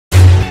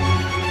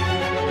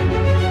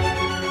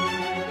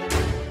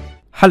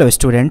Hello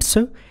students,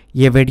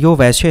 ये video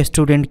वैसे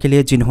student के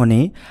लिए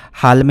जिन्होंने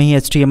हाल में ही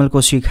HTML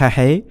को सीखा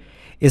है।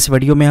 इस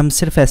वीडियो में हम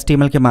सिर्फ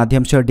HTML के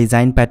माध्यम से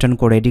डिज़ाइन पैटर्न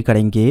को रेडी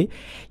करेंगे।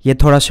 ये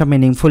थोड़ा सा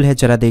मीनिंगफुल है,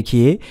 ज़रा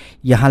देखिए।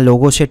 यहाँ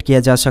लोगो सेट किया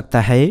जा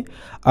सकता है।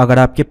 अगर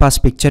आपके पास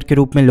पिक्चर के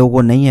रूप में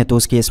लोगो नहीं है तो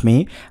उस केस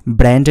में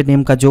ब्रांड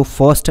नेम का जो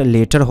फर्स्ट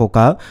लेटर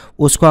होगा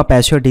उसको आप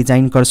ऐसे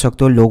डिज़ाइन कर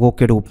सकते हो लोगो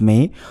के रूप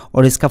में,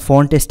 और इसका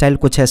फॉन्ट स्टाइल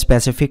कुछ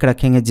स्पेसिफिक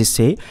रखेंगे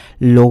जिससे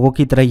लोगो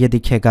की तरह ये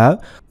दिखेगा।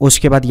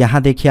 उसके बाद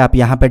यहाँ देखिए, आप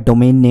यहाँ पे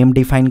डोमेन नेम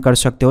डिफाइन कर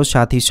सकते हो।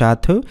 साथ ही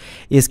साथ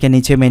इसके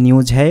नीचे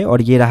मेन्यूज है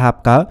और ये रहा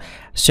आपका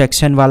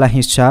सेक्शन वाला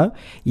हिस्सा।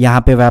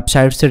 यहाँ पे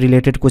वेबसाइट से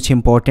रिलेटेड कुछ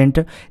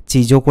इंपॉर्टेंट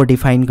चीज़ों को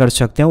डिफाइन कर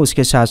सकते हैं।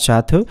 उसके साथ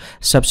साथ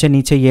सबसे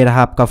नीचे ये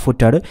रहा आपका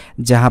फुटर,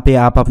 जहाँ पे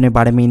आप अपने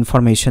बारे में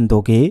इंफॉर्मेशन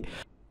दोगे।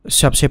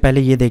 सबसे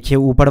पहले ये देखिए,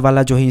 ऊपर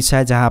वाला जो हिस्सा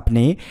है जहाँ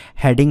आपने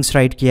हेडिंग्स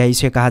राइट किया है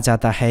इसे कहा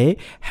जाता है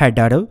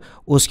हेडर।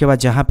 उसके बाद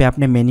जहाँ पे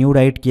आपने मेन्यू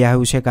राइट किया है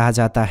उसे कहा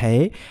जाता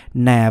है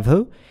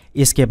नैव।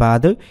 इसके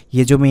बाद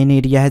ये जो मेन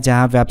एरिया है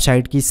जहाँ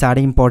वेबसाइट की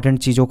सारी इंपॉर्टेंट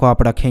चीज़ों को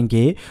आप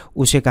रखेंगे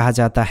उसे कहा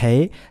जाता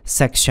है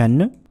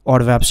सेक्शन।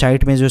 और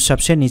वेबसाइट में जो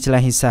सबसे निचला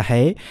हिस्सा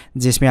है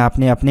जिसमें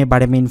आपने अपने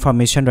बारे में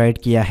इंफॉर्मेशन राइट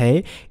किया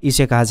है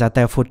इसे कहा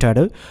जाता है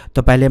फुटर।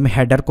 तो पहले हम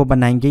हेडर को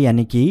बनाएंगे,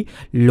 यानी कि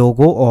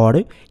लोगो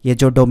और ये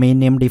जो डोमेन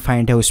नेम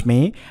डिफाइंड है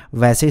उसमें।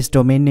 वैसे इस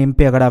डोमेन नेम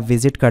पे अगर आप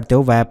विजिट करते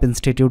हो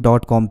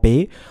wapinstitute.com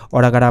पे,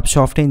 और अगर आप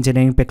सॉफ्टवेयर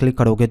इंजीनियरिंग पे क्लिक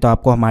करोगे तो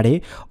आपको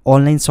हमारे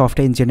ऑनलाइन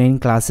सॉफ्टवेयर इंजीनियरिंग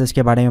क्लासेस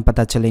के बारे में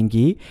पता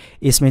चलेंगी।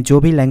 इसमें जो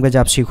भी लैंग्वेज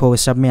आप सीखोगे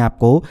सब में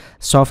आपको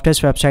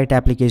सॉफ्टवेयर, वेबसाइट,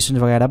 एप्लीकेशन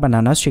वगैरह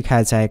बनाना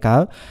सिखाया जाएगा।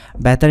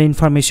 बेहतर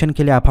इन्फॉर्मेशन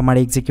के लिए आप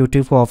हमारे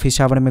एग्जीक्यूटिव को ऑफिस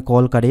आवर में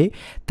कॉल करें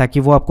ताकि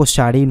वो आपको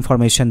सारी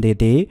इन्फॉर्मेशन दे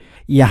दे।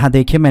 यहाँ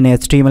देखिए, मैंने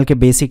HTML के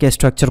बेसिक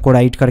स्ट्रक्चर को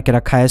राइट करके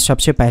रखा है।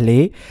 सबसे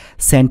पहले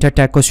सेंटर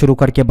टैग को शुरू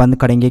करके बंद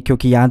करेंगे,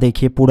 क्योंकि यहाँ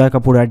देखिए पूरा का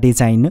पूरा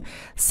डिज़ाइन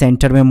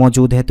सेंटर में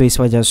मौजूद है, तो इस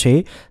वजह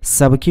से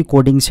सबकी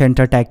कोडिंग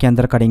सेंटर टैग के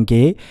अंदर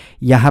करेंगे।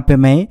 यहाँ पे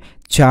मैं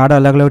 4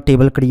 अलग अलग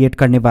टेबल क्रिएट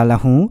करने वाला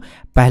हूँ।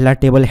 पहला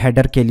टेबल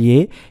हेडर के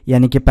लिए,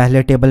 यानी कि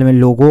पहले टेबल में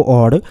लोगो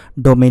और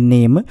डोमेन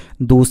नेम,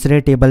 दूसरे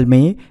टेबल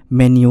में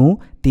मेन्यू,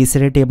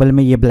 तीसरे टेबल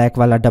में ये ब्लैक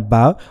वाला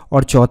डब्बा,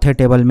 और चौथे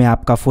टेबल में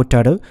आपका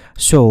फुटर।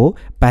 सो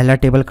पहला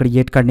टेबल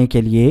क्रिएट करने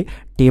के लिए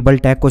टेबल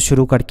टैग को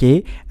शुरू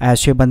करके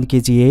ऐसे बंद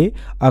कीजिए।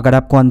 अगर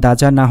आपको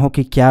अंदाज़ा ना हो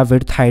कि क्या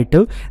विड्थ हाइट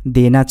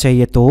देना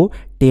चाहिए तो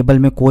टेबल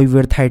में कोई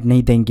विड्थ हाइट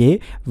नहीं देंगे,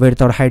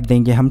 विड्थ और हाइट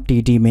देंगे हम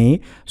TD में।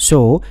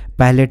 सो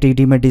पहले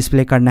TD में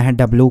डिस्प्ले करना है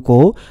W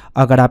को।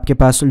 अगर आपके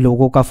पास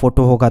लोगो का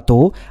फोटो होगा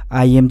तो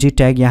IMG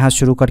टैग यहाँ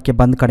शुरू करके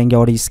बंद करेंगे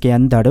और इसके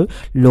अंदर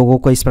लोगो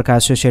को इस प्रकार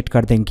से सेट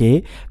कर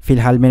देंगे।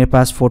 फिलहाल मेरे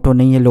पास फोटो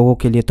नहीं है लोगो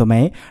के लिए, तो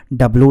मैं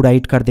W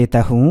राइट कर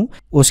देता हूँ।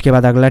 उसके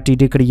बाद अगला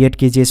TD क्रिएट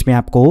कीजिए। इसमें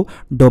आपको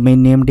डोमेन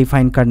नेम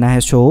डिफाइन करना है।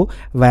 सो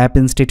वेब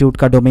इंस्टीट्यूट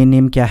का डोमेन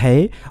नेम क्या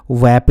है?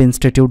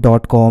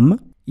 wapinstitute.com।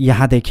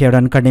 यहाँ देखिए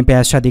रन करने पे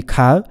ऐसा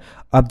दिखा।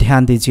 अब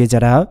ध्यान दीजिए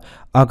ज़रा,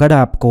 अगर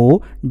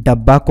आपको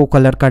डब्बा को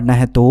कलर करना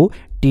है तो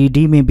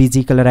TD में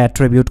BG कलर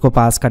एट्रीब्यूट को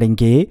पास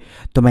करेंगे।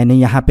 तो मैंने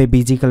यहाँ पे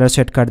BG कलर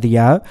सेट कर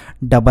दिया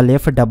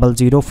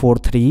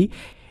FF0043।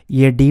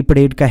 ये डीप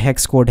रेड का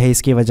हेक्स कोड है,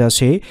 इसकी वजह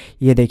से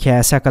ये देखिए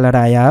ऐसा कलर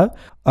आया।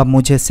 अब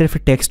मुझे सिर्फ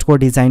टेक्स्ट को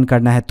डिज़ाइन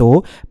करना है,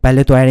 तो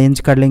पहले तो अरेंज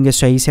कर लेंगे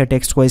सही से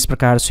टेक्स्ट को इस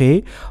प्रकार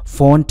से।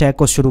 फ़ॉन्ट टैग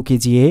को शुरू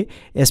कीजिए।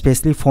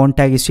 स्पेशली फ़ॉन्ट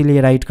टैग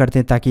इसीलिए राइट करते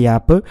हैं ताकि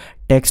आप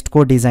टेक्स्ट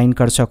को डिज़ाइन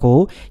कर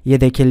सको। ये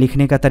देखिए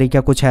लिखने का तरीका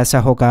कुछ ऐसा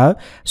होगा।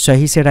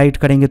 सही से राइट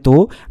करेंगे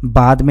तो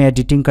बाद में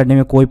एडिटिंग करने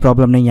में कोई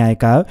प्रॉब्लम नहीं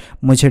आएगा।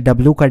 मुझे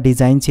W का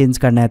डिज़ाइन चेंज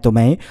करना है तो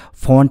मैं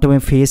फ़ॉन्ट में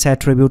फेस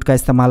एट्रीब्यूट का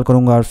इस्तेमाल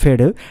करूँगा और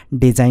फिर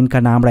डिज़ाइन का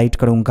नाम राइट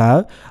करूँगा।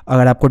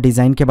 अगर आपको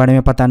डिज़ाइन के बारे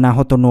में पता ना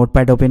हो तो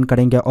नोटपैड ओपन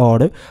करेंगे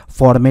और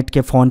फॉर्मेट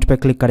के फ़ॉन्ट पे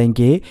क्लिक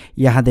करेंगे।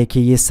 यहाँ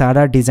देखिए ये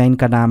सारा डिज़ाइन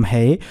का नाम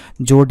है।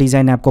 जो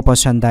डिज़ाइन आपको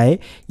पसंद आए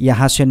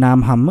यहाँ से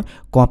नाम हम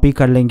कॉपी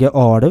कर लेंगे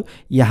और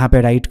यहाँ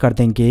पे राइट कर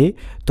देंगे।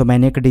 तो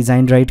मैंने एक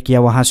डिज़ाइन राइट किया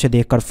वहाँ से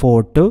देखकर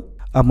फोर्ट।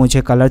 अब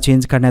मुझे कलर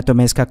चेंज करना है तो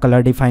मैं इसका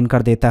कलर डिफाइन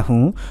कर देता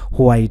हूँ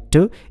वाइट।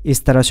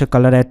 इस तरह से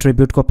कलर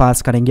एट्रीब्यूट को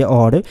पास करेंगे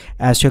और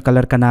ऐसे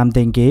कलर का नाम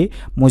देंगे।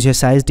 मुझे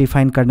साइज़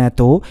डिफाइन करना है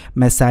तो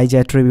मैं साइज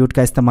एट्रीब्यूट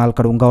का इस्तेमाल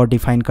करूँगा और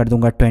डिफाइन कर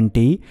दूँगा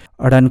 20।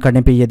 रन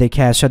करने पे ये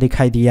देखिए ऐसा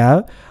दिखाई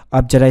दिया।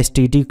 अब जरा इस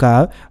TD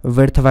का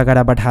विड्थ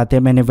वगैरह बढ़ाते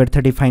हैं। मैंने विड्थ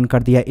डिफाइन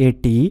कर दिया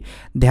 80।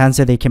 ध्यान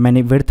से देखिए,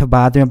 मैंने विड्थ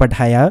बाद में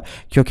बढ़ाया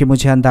क्योंकि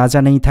मुझे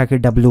अंदाज़ा नहीं था कि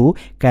W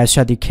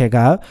कैसा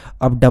दिखेगा।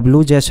 अब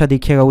W जैसा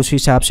दिखेगा उस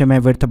हिसाब से मैं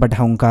विड्थ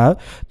बढ़ाऊँगा।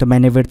 तो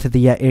मैंने विड्थ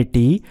दिया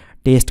 80।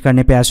 टेस्ट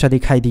करने पे ऐसा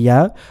दिखाई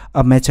दिया।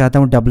 अब मैं चाहता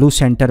हूँ W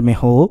सेंटर में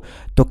हो,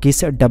 तो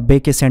किस डब्बे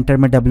के सेंटर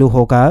में W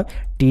होगा?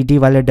 TD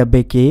वाले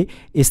डब्बे के।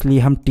 इसलिए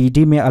हम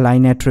TD में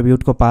अलाइन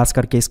एट्रीब्यूट को पास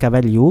करके इसका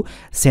वैल्यू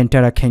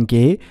सेंटर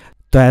रखेंगे।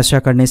 तो ऐसा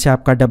करने से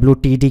आपका W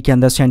TD के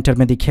अंदर सेंटर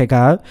में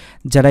दिखेगा।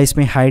 ज़रा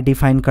इसमें हाई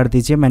डिफाइन कर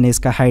दीजिए। मैंने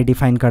इसका हाई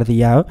डिफाइन कर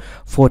दिया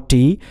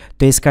 40।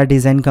 तो इसका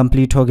डिज़ाइन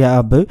कंप्लीट हो गया।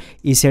 अब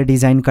इसे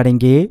डिज़ाइन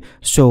करेंगे।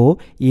 सो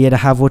ये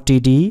रहा वो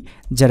TD।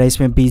 ज़रा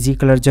इसमें BG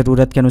कलर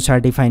ज़रूरत के अनुसार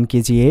डिफ़ाइन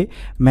कीजिए।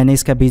 मैंने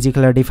इसका BG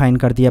कलर डिफ़ाइन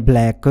कर दिया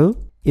ब्लैक।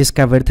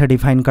 इसका विड्थ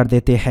डिफ़ाइन कर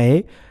देते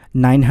हैं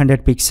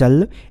 900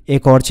 पिक्सल।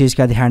 एक और चीज़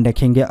का ध्यान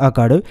रखेंगे,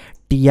 अगर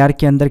टीआर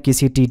के अंदर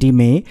किसी टीडी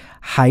में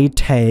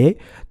हाइट है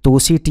तो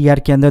उसी टीआर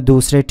के अंदर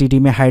दूसरे टीडी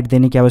में हाइट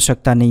देने की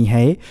आवश्यकता नहीं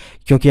है,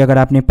 क्योंकि अगर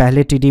आपने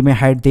पहले टीडी में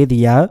हाइट दे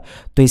दिया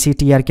तो इसी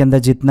टीआर के अंदर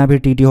जितना भी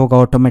टीडी होगा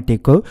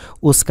ऑटोमेटिक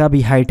उसका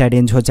भी हाइट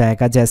अरेंज हो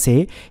जाएगा।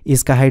 जैसे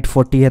इसका हाइट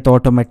 40 है तो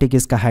ऑटोमेटिक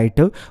इसका हाइट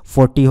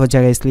 40 हो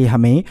जाएगा, इसलिए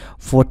हमें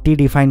 40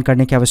 डिफाइन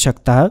करने की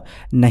आवश्यकता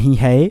नहीं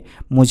है।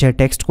 मुझे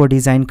टेक्स्ट को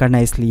डिज़ाइन करना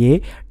है,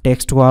 इसलिए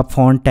टेक्स्ट को आप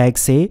फॉन्ट टैग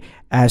से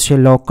ऐसे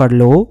लॉक कर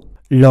लो।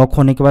 लॉक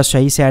होने के बाद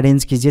सही से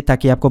अरेंज कीजिए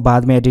ताकि आपको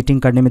बाद में एडिटिंग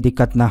करने में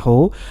दिक्कत ना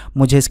हो।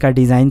 मुझे इसका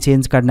डिज़ाइन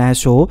चेंज करना है,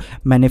 सो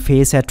मैंने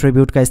फेस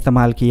एट्रीब्यूट का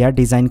इस्तेमाल किया।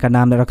 डिज़ाइन का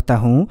नाम रखता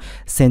हूँ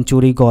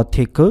सेंचुरी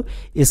गॉथिक।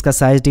 इसका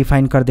साइज़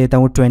डिफाइन कर देता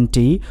हूँ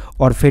 20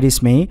 और फिर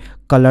इसमें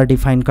कलर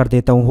डिफाइन कर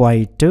देता हूँ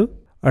वाइट।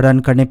 रन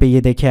करने पे ये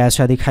देखिए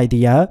ऐसा दिखाई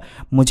दिया।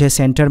 मुझे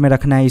सेंटर में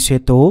रखना है इसे,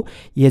 तो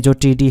ये जो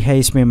टीडी है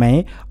इसमें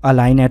मैं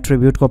अलाइन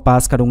एट्रीब्यूट को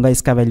पास करूँगा,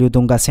 इसका वैल्यू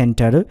दूंगा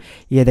सेंटर।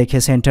 ये देखिए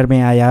सेंटर में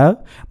आया।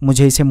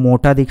 मुझे इसे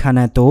मोटा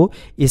दिखाना है तो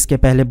इसके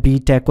पहले बी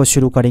टैग को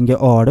शुरू करेंगे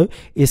और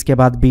इसके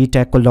बाद बी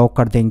टैग को लॉक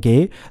कर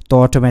देंगे तो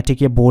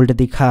ऑटोमेटिक ये बोल्ड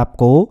दिखा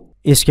आपको।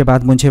 इसके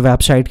बाद मुझे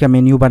वेबसाइट का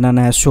मेन्यू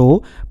बनाना है,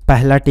 सो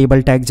पहला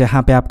टेबल टैग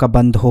जहाँ पे आपका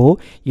बंद हो,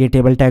 ये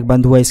टेबल टैग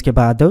बंद हुआ, इसके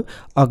बाद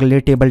अगले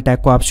टेबल टैग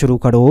को आप शुरू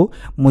करो।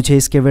 मुझे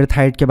इसके विड्थ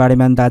हाइट के बारे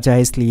में अंदाजा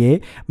है, इसलिए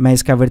मैं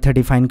इसका विड्थ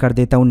डिफाइन कर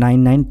देता हूँ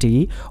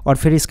 990 और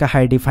फिर इसका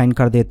हाइट डिफाइन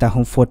कर देता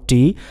हूँ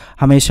 40।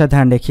 हमेशा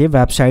ध्यान रखिए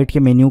वेबसाइट के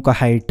मेन्यू का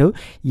हाइट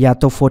या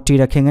तो 40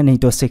 रखेंगे नहीं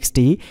तो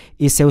 60,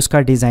 इससे उसका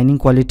डिज़ाइनिंग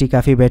क्वालिटी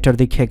काफ़ी बेटर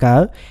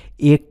दिखेगा।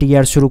 एक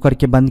टीआर शुरू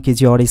करके बंद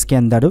कीजिए और इसके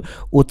अंदर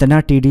उतना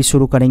टीडी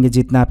शुरू करेंगे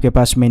जितना आपके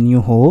पास मेन्यू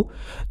हो।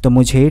 तो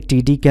मुझे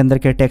टीडी के अंदर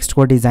के टेक्स्ट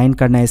को डिज़ाइन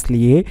करना है,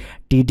 इसलिए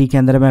टीडी के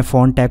अंदर मैं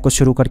फॉन्ट टैग को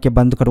शुरू करके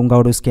बंद करूंगा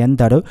और उसके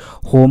अंदर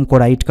होम को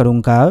राइट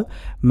करूंगा।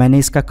 मैंने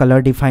इसका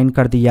कलर डिफाइन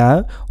कर दिया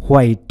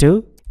वाइट।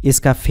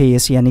 इसका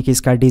फेस यानी कि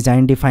इसका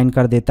डिज़ाइन डिफाइन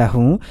कर देता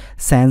हूँ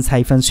सैंस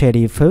हाइफन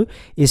शेरिफ।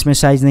 इसमें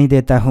साइज़ नहीं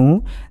देता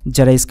हूँ,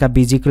 ज़रा इसका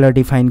बीजी कलर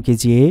डिफाइन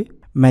कीजिए।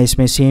 मैं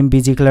इसमें सेम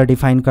बीजी कलर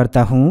डिफाइन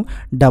करता हूँ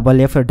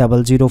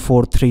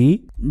FF0043।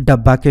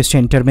 डब्बा के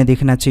सेंटर में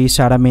दिखना चाहिए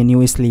सारा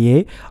मेन्यू,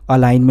 इसलिए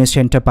अलाइन में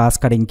सेंटर पास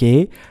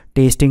करेंगे।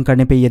 टेस्टिंग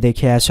करने पे ये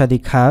देखिए ऐसा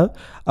दिखा।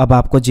 अब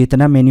आपको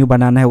जितना मेन्यू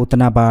बनाना है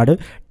उतना बार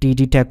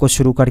टीडी टैग को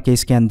शुरू करके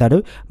इसके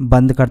अंदर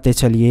बंद करते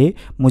चलिए।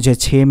 मुझे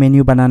 6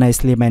 मेन्यू बनाना है,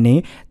 इसलिए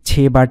मैंने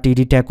 6 बार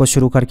टीडी टैग को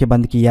शुरू करके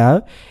बंद किया।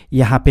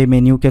 यहाँ पे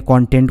मेन्यू के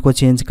कंटेंट को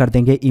चेंज कर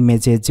देंगे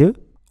इमेजेज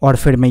और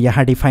फिर मैं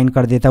यहाँ डिफाइन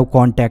कर देता हूँ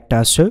कॉन्टैक्ट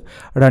अस।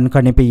 रन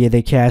करने पे ये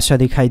देखिए ऐसा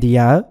दिखाई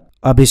दिया।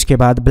 अब इसके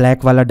बाद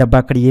ब्लैक वाला डब्बा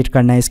क्रिएट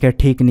करना है इसके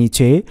ठीक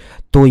नीचे।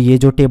 तो ये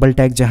जो टेबल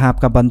टैग जहाँ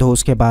आपका बंद हो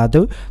उसके बाद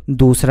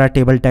दूसरा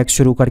टेबल टैग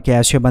शुरू करके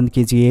ऐसे बंद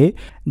कीजिए।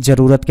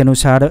 ज़रूरत के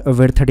अनुसार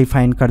विड्थ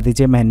डिफाइन कर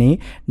दीजिए। मैंने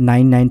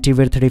 990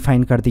 विड्थ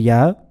डिफाइन कर दिया।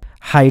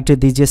 हाइट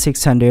दीजिए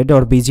 600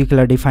 और बीजी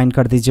कलर डिफाइन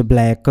कर दीजिए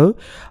ब्लैक।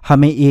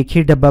 हमें एक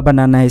ही डब्बा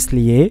बनाना है,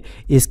 इसलिए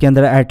इसके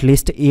अंदर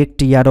एटलीस्ट एक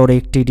टीआर और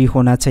एक टीडी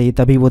होना चाहिए,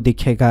 तभी वो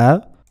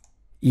दिखेगा।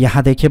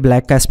 यहाँ देखिए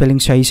ब्लैक का स्पेलिंग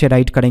सही से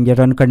राइट करेंगे।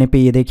 रन करने पे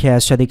ये देखिए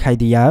ऐसा दिखाई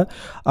दिया।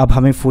 अब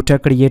हमें फुटर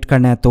क्रिएट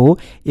करना है, तो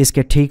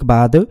इसके ठीक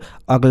बाद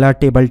अगला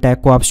टेबल टैग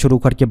को आप शुरू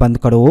करके बंद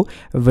करो।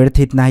 विड्थ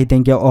इतना ही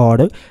देंगे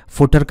और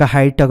फुटर का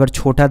हाइट अगर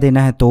छोटा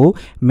देना है तो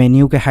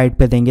मेन्यू के हाइट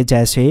पे देंगे।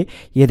 जैसे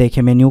ये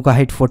देखिए मेन्यू का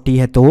हाइट 40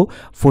 है तो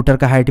फुटर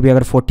का हाइट भी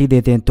अगर 40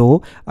 देते हैं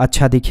तो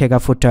अच्छा दिखेगा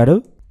फुटर।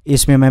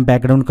 इसमें मैं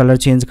बैकग्राउंड कलर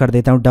चेंज कर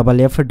देता हूँ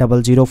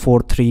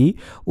FF0043।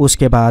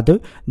 उसके बाद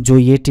जो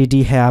ये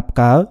टीडी है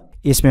आपका,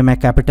 इसमें मैं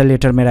कैपिटल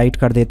लेटर में राइट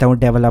कर देता हूँ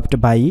डेवलप्ड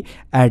बाय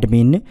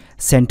एडमिन।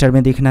 सेंटर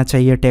में दिखना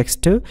चाहिए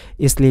टेक्स्ट,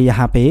 इसलिए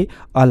यहाँ पे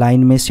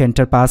अलाइन में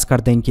सेंटर पास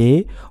कर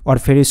देंगे और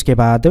फिर इसके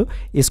बाद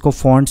इसको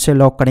फॉन्ट से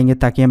लॉक करेंगे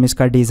ताकि हम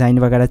इसका डिज़ाइन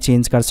वगैरह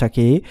चेंज कर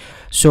सके।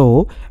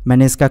 सो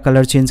मैंने इसका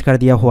कलर चेंज कर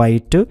दिया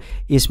वाइट।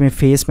 इसमें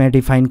फेस में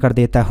डिफाइन कर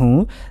देता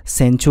हूँ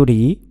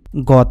सेंचुरी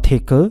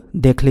गॉथिक।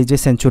 देख लीजिए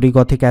सेंचुरी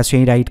गॉथिक ऐसे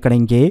ही राइट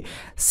करेंगे।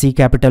 C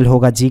कैपिटल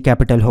होगा, G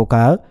कैपिटल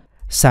होगा।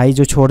 साइज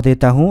जो छोड़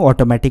देता हूँ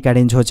ऑटोमेटिक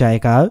अरेंज हो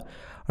जाएगा।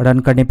 रन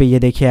करने पे ये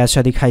देखिए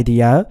ऐसा दिखाई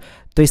दिया।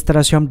 तो इस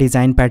तरह से हम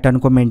डिज़ाइन पैटर्न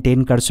को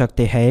मेंटेन कर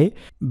सकते हैं।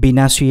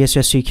 बिना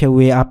CSS सीखे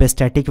हुए आप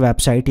स्टैटिक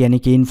वेबसाइट यानी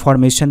कि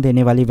इन्फॉर्मेशन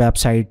देने वाली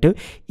वेबसाइट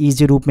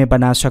ईजी रूप में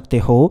बना सकते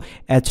हो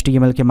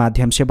HTML के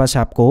माध्यम से। बस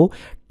आपको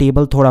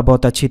टेबल थोड़ा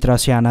बहुत अच्छी तरह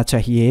से आना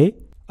चाहिए।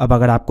 अब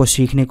अगर आपको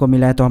सीखने को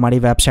मिला है तो हमारी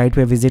वेबसाइट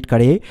पे विजिट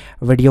करें,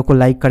 वीडियो को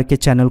लाइक करके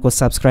चैनल को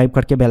सब्सक्राइब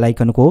करके बेल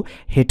आइकन को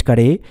हिट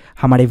करें।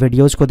 हमारे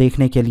वीडियोज़ को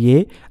देखने के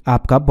लिए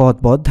आपका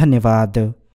बहुत बहुत धन्यवाद।